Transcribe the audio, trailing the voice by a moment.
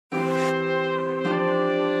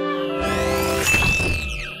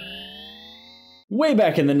Way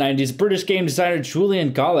back in the 90s, British game designer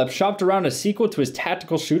Julian Gollop shopped around a sequel to his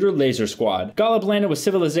tactical shooter Laser Squad. Gollop landed with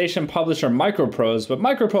Civilization publisher MicroProse, but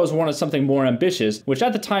MicroProse wanted something more ambitious, which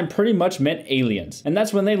at the time pretty much meant aliens. And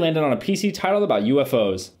that's when they landed on a PC title about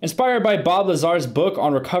UFOs. Inspired by Bob Lazar's book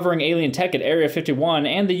on recovering alien tech at Area 51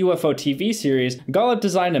 and the UFO TV series, Gollop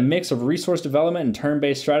designed a mix of resource development and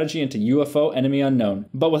turn-based strategy into UFO Enemy Unknown.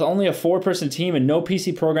 But with only a 4-person team and no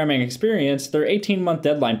PC programming experience, their 18-month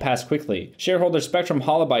deadline passed quickly. Shareholder Spectrum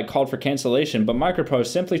Holobyte called for cancellation, but MicroProse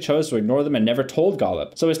simply chose to ignore them and never told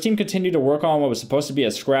Gollop. So his team continued to work on what was supposed to be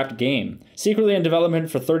a scrapped game. Secretly in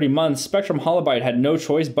development for 30 months, Spectrum Holobyte had no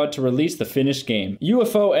choice but to release the finished game.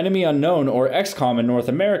 UFO Enemy Unknown, or Xcom in North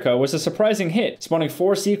America, was a surprising hit, spawning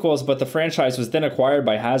 4 sequels, but the franchise was then acquired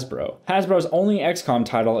by Hasbro. Hasbro's only Xcom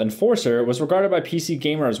title, Enforcer, was regarded by PC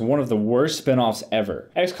Gamer as one of the worst spin-offs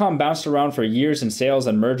ever. Xcom bounced around for years in sales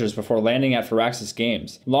and mergers before landing at Firaxis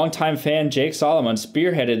Games. Longtime fan Jake Solomon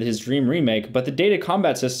spearheaded his dream remake, but the dated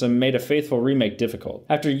combat system made a faithful remake difficult.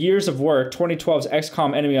 After years of work, 2012's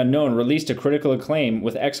Xcom Enemy Unknown released to critical acclaim,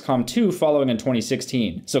 with Xcom 2 following in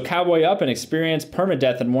 2016. So cowboy up and experience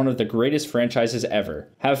permadeath in one of the greatest franchises ever.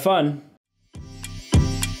 Have fun!